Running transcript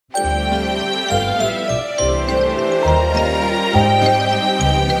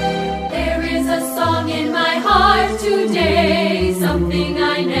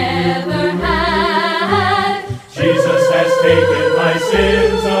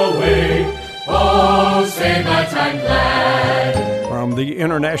away. Oh, say that I'm glad. From the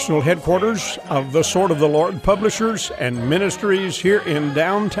international headquarters of the Sword of the Lord Publishers and Ministries here in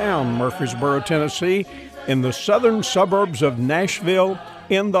downtown Murfreesboro, Tennessee, in the southern suburbs of Nashville,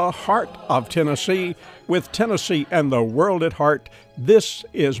 in the heart of Tennessee, with Tennessee and the world at heart, this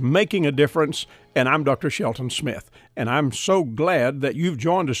is Making a Difference, and I'm Dr. Shelton Smith. And I'm so glad that you've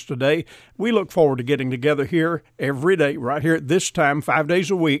joined us today. We look forward to getting together here every day, right here at this time, 5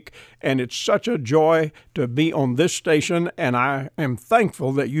 days a week. And it's such a joy to be on this station, and I am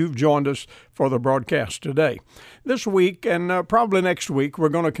thankful that you've joined us for the broadcast today. This week, and probably next week, we're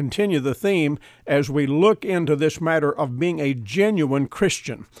going to continue the theme as we look into this matter of being a genuine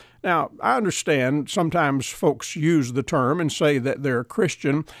Christian. Now, I understand sometimes folks use the term and say that they're a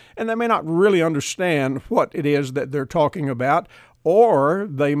Christian, and they may not really understand what it is that they're talking about, or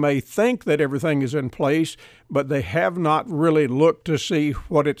they may think that everything is in place, but they have not really looked to see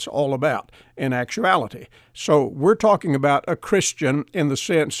what it's all about in actuality. So we're talking about a Christian in the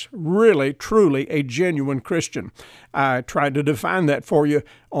sense, really, truly a genuine Christian. I tried to define that for you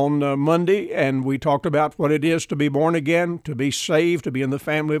on Monday, and we talked about what it is to be born again, to be saved, to be in the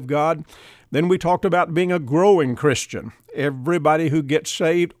family of God. Then we talked about being a growing Christian. Everybody who gets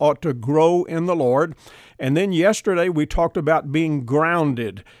saved ought to grow in the Lord. And then yesterday we talked about being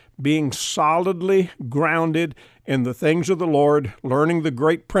grounded, being solidly grounded in the things of the Lord, learning the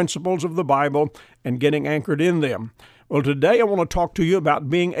great principles of the Bible and getting anchored in them. Well, today I want to talk to you about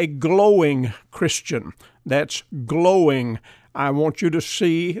being a glowing Christian. That's glowing. I want you to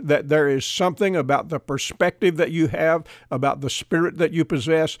see that there is something about the perspective that you have, about the spirit that you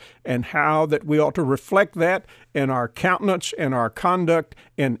possess, and how that we ought to reflect that in our countenance, in our conduct,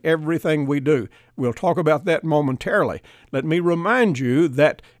 in everything we do. We'll talk about that momentarily. Let me remind you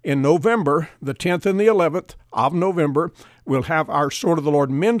that in November, the 10th and the 11th of November, we'll have our Sword of the Lord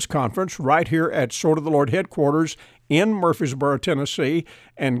Men's Conference right here at Sword of the Lord headquarters in Murfreesboro, Tennessee.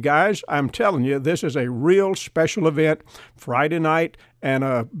 And guys, I'm telling you, this is a real special event, Friday night and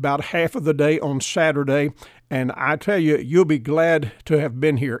about half of the day on Saturday. And I tell you, you'll be glad to have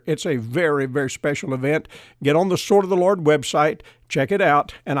been here. It's a very, very special event. Get on the Sword of the Lord website, check it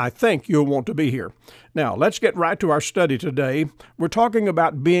out, and I think you'll want to be here. Now, let's get right to our study today. We're talking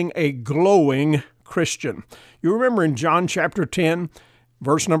about being a glowing Christian. You remember in John chapter 10,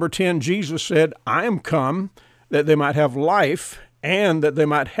 verse number 10, Jesus said, I am come that they might have life and that they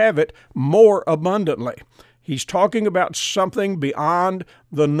might have it more abundantly. He's talking about something beyond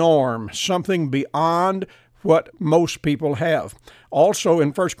the norm, something beyond what most people have. Also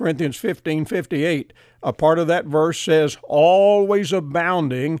in 1 Corinthians 15:58, a part of that verse says, always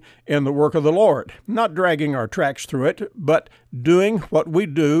abounding in the work of the Lord. Not dragging our tracks through it, but doing what we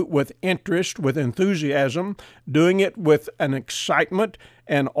do with interest, with enthusiasm, doing it with an excitement,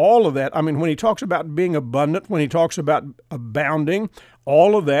 and all of that. I mean, when he talks about being abundant, when he talks about abounding,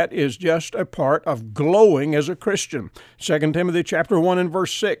 all of that is just a part of glowing as a Christian. 2 Timothy chapter 1 and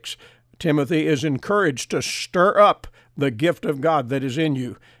verse 6, Timothy is encouraged to stir up the gift of God that is in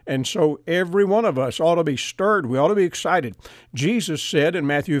you. And so every one of us ought to be stirred. We ought to be excited. Jesus said in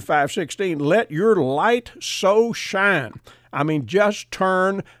Matthew 5:16, let your light so shine. I mean, just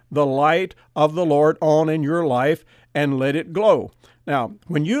turn the light of the Lord on in your life and let it glow. Now,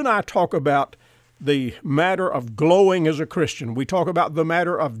 when you and I talk about the matter of glowing as a Christian, we talk about the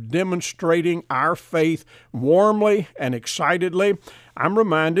matter of demonstrating our faith warmly and excitedly. I'm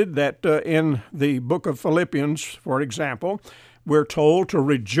reminded that in the book of Philippians, for example, we're told to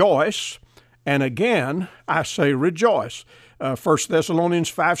rejoice, and again, I say rejoice. 1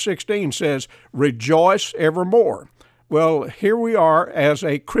 Thessalonians 5:16 says, rejoice evermore. Well, here we are as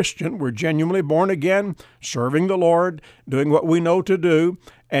a Christian. We're genuinely born again, serving the Lord, doing what we know to do,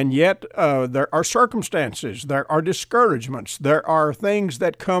 and yet there are circumstances, there are discouragements, there are things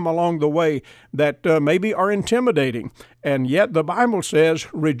that come along the way that maybe are intimidating, and yet the Bible says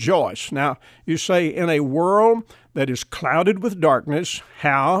rejoice. Now, you say, in a world that is clouded with darkness,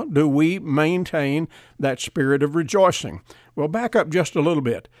 how do we maintain that spirit of rejoicing? Well, back up just a little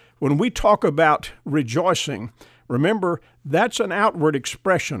bit. When we talk about rejoicing, remember, that's an outward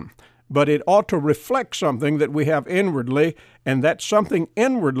expression, but it ought to reflect something that we have inwardly, and that something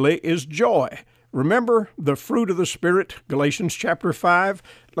inwardly is joy. Remember the fruit of the Spirit, Galatians chapter 5?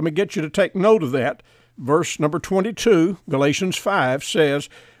 Let me get you to take note of that. Verse number 22, Galatians 5 says,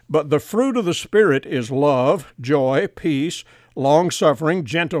 but the fruit of the Spirit is love, joy, peace, long-suffering,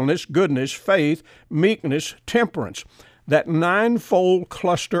 gentleness, goodness, faith, meekness, temperance. That ninefold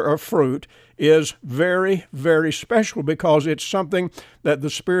cluster of fruit is very, very special because it's something that the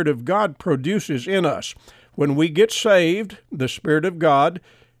Spirit of God produces in us. When we get saved, the Spirit of God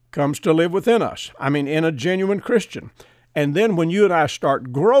comes to live within us. I mean, in a genuine Christian. And then when you and I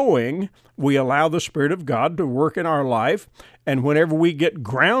start growing, we allow the Spirit of God to work in our life. And whenever we get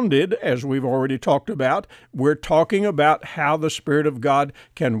grounded, as we've already talked about, we're talking about how the Spirit of God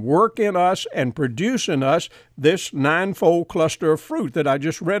can work in us and produce in us this ninefold cluster of fruit that I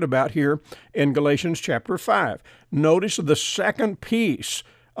just read about here in Galatians chapter 5. Notice the second piece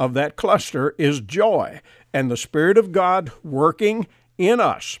of that cluster is joy, and the Spirit of God working in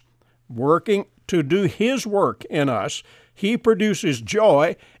us, working to do His work in us. He produces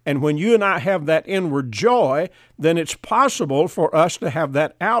joy, and when you and I have that inward joy, then it's possible for us to have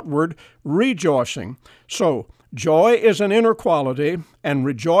that outward rejoicing. So, joy is an inner quality, and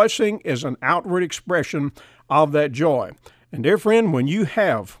rejoicing is an outward expression of that joy. And dear friend, when you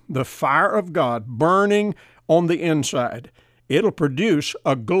have the fire of God burning on the inside, it'll produce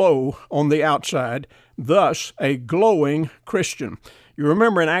a glow on the outside, thus a glowing Christian. You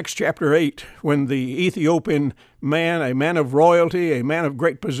remember in Acts chapter 8, when the Ethiopian man, a man of royalty, a man of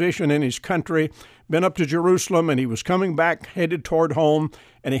great position in his country, been up to Jerusalem, and he was coming back, headed toward home,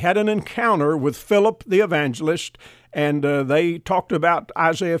 and he had an encounter with Philip the evangelist, and they talked about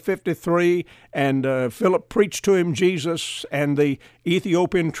Isaiah 53, and Philip preached to him Jesus, and the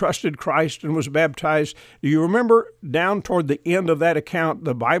Ethiopian trusted Christ and was baptized. Do you remember down toward the end of that account,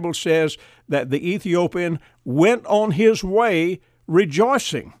 the Bible says that the Ethiopian went on his way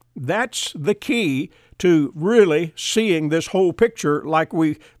rejoicing. That's the key to really seeing this whole picture like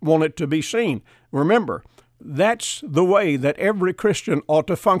we want it to be seen. Remember, that's the way that every Christian ought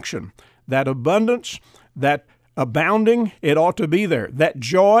to function. That abundance, that abounding, it ought to be there. That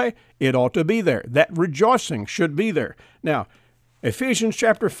joy, it ought to be there. That rejoicing should be there. Now, Ephesians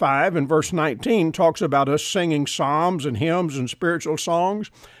chapter 5 and verse 19 talks about us singing psalms and hymns and spiritual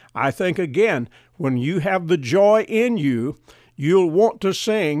songs. I think, again, when you have the joy in you, you'll want to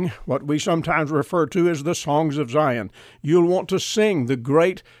sing what we sometimes refer to as the songs of Zion. You'll want to sing the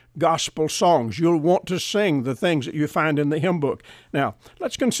great gospel songs. You'll want to sing the things that you find in the hymn book. Now,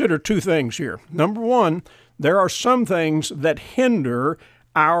 let's consider two things here. Number one, there are some things that hinder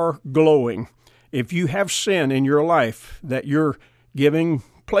our glowing. If you have sin in your life that you're giving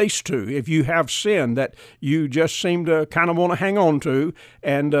place to, if you have sin that you just seem to kind of want to hang on to,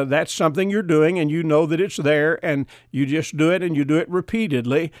 and that's something you're doing and you know that it's there and you just do it and you do it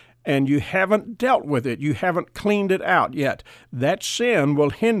repeatedly and you haven't dealt with it, you haven't cleaned it out yet, that sin will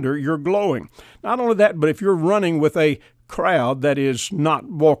hinder your glowing. Not only that, but if you're running with a crowd that is not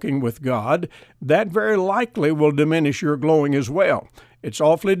walking with God, that very likely will diminish your glowing as well. It's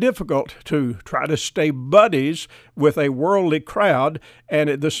awfully difficult to try to stay buddies with a worldly crowd and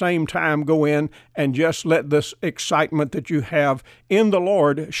at the same time go in and just let this excitement that you have in the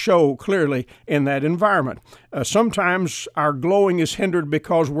Lord show clearly in that environment. Sometimes our glowing is hindered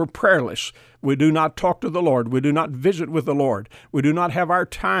because we're prayerless. We do not talk to the Lord. We do not visit with the Lord. We do not have our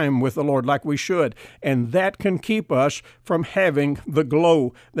time with the Lord like we should. And that can keep us from having the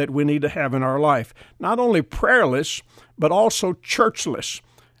glow that we need to have in our life. Not only prayerless, but also churchless.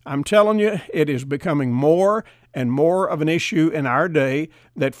 I'm telling you, it is becoming more and more of an issue in our day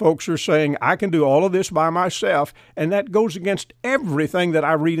that folks are saying, I can do all of this by myself, and that goes against everything that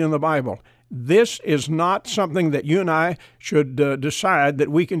I read in the Bible. This is not something that you and I should decide that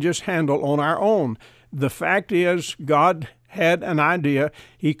we can just handle on our own. The fact is, God had an idea.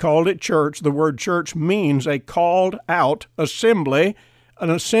 He called it church. The word church means a called out assembly, an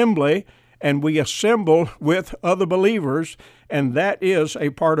assembly, and we assemble with other believers, and that is a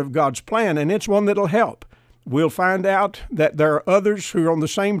part of God's plan, and it's one that'll help. We'll find out that there are others who are on the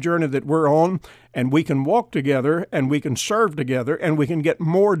same journey that we're on, and we can walk together, and we can serve together, and we can get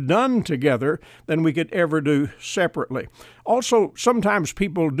more done together than we could ever do separately. Also, sometimes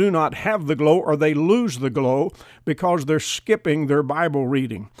people do not have the glow, or they lose the glow because they're skipping their Bible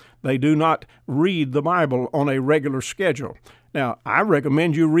reading. They do not read the Bible on a regular schedule. Now, I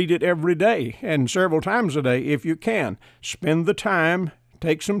recommend you read it every day and several times a day if you can. Spend the time,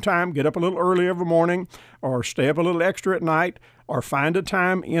 take some time, get up a little early every morning, or stay up a little extra at night, or find a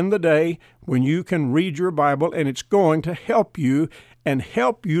time in the day when you can read your Bible, and it's going to help you and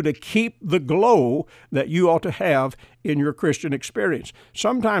help you to keep the glow that you ought to have in your Christian experience.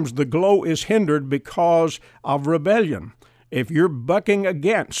 Sometimes the glow is hindered because of rebellion. If you're bucking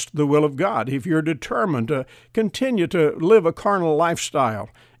against the will of God, if you're determined to continue to live a carnal lifestyle,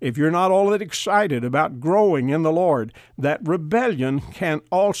 if you're not all that excited about growing in the Lord, that rebellion can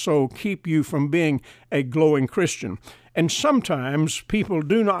also keep you from being a glowing Christian. And sometimes people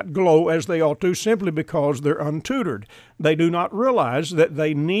do not glow as they ought to simply because they're untutored. They do not realize that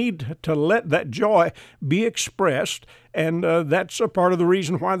they need to let that joy be expressed, and that's a part of the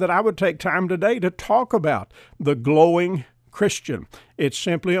reason why that I would take time today to talk about the glowing Christian. It's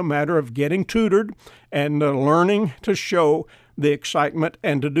simply a matter of getting tutored and learning to show the excitement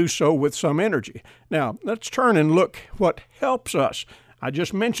and to do so with some energy. Now, let's turn and look what helps us. I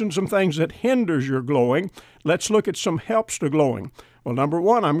just mentioned some things that hinders your glowing. Let's look at some helps to glowing. Well, number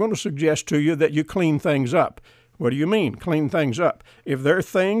one, I'm going to suggest to you that you clean things up. What do you mean, clean things up? If there are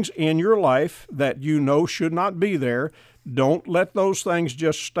things in your life that you know should not be there, don't let those things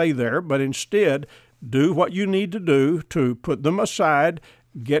just stay there, but instead do what you need to do to put them aside,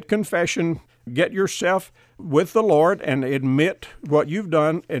 get confession, get yourself with the Lord and admit what you've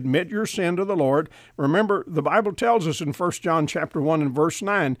done, admit your sin to the Lord. Remember, the Bible tells us in 1 John chapter 1 and verse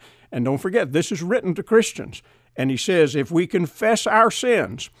 9, and don't forget, this is written to Christians, and he says, if we confess our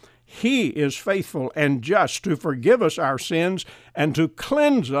sins, He is faithful and just to forgive us our sins and to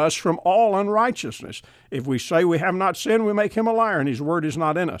cleanse us from all unrighteousness. If we say we have not sinned, we make Him a liar, and His word is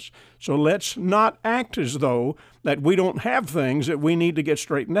not in us. So let's not act as though that we don't have things that we need to get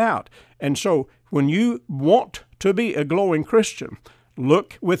straightened out. And so when you want to be a glowing Christian,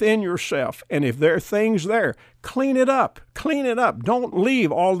 look within yourself, and if there are things there, clean it up. Clean it up. Don't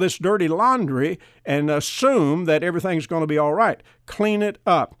leave all this dirty laundry and assume that everything's going to be all right. Clean it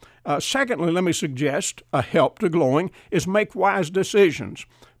up. Secondly, let me suggest a help to glowing is make wise decisions,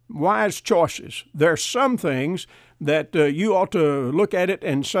 wise choices. There are some things that you ought to look at it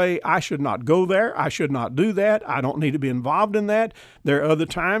and say, I should not go there. I should not do that. I don't need to be involved in that. There are other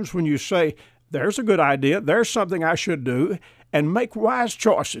times when you say, there's a good idea. There's something I should do. And make wise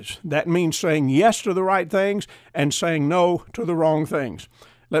choices. That means saying yes to the right things and saying no to the wrong things.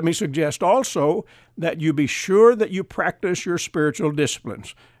 Let me suggest also that you be sure that you practice your spiritual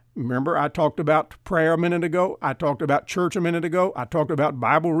disciplines. Remember, I talked about prayer a minute ago. I talked about church a minute ago. I talked about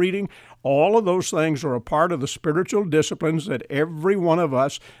Bible reading. All of those things are a part of the spiritual disciplines that every one of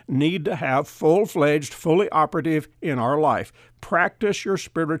us need to have full-fledged, fully operative in our life. Practice your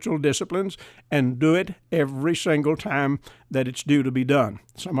spiritual disciplines and do it every single time that it's due to be done.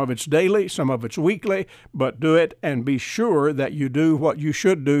 Some of it's daily, some of it's weekly, but do it and be sure that you do what you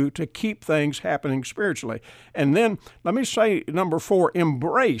should do to keep things happening spiritually. And then let me say, number 4,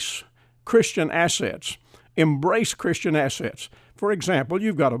 embrace Christian assets. Embrace Christian assets. For example,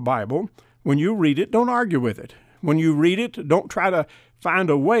 you've got a Bible. When you read it, don't argue with it. When you read it, don't try to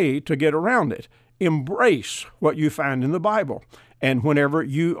find a way to get around it. Embrace what you find in the Bible. And whenever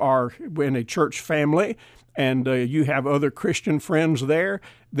you are in a church family and you have other Christian friends there,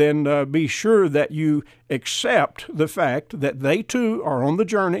 then be sure that you accept the fact that they too are on the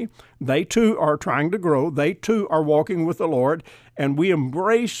journey. They too are trying to grow. They too are walking with the Lord. And we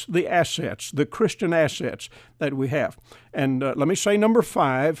embrace the assets, the Christian assets that we have. And let me say number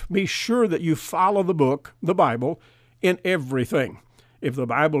 5, be sure that you follow the book, the Bible, in everything. If the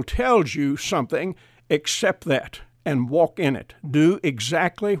Bible tells you something, accept that and walk in it. Do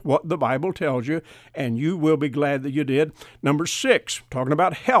exactly what the Bible tells you, and you will be glad that you did. Number 6, talking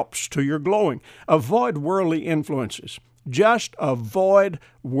about helps to your glowing. Avoid worldly influences. Just avoid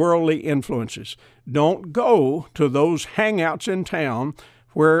worldly influences. Don't go to those hangouts in town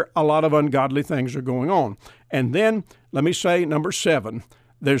where a lot of ungodly things are going on. And then, let me say, number 7,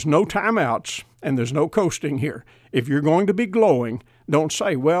 there's no timeouts and there's no coasting here. If you're going to be glowing, don't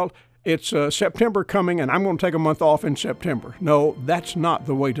say, well, it's September coming and I'm going to take a month off in September. No, that's not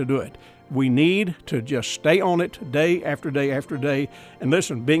the way to do it. We need to just stay on it day after day after day. And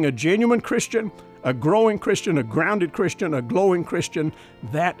listen, being a genuine Christian, a growing Christian, a grounded Christian, a glowing Christian,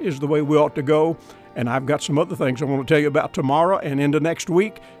 that is the way we ought to go. And I've got some other things I want to tell you about tomorrow and into next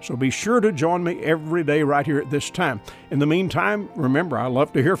week, so be sure to join me every day right here at this time. In the meantime, remember, I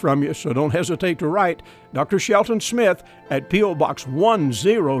love to hear from you, so don't hesitate to write Dr. Shelton Smith at P.O. Box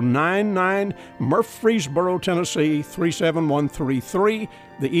 1099, Murfreesboro, Tennessee, 37133.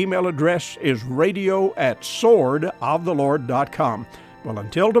 The email address is radio@swordoftheLord.com. Well,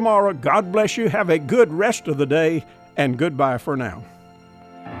 until tomorrow, God bless you. Have a good rest of the day, and goodbye for now.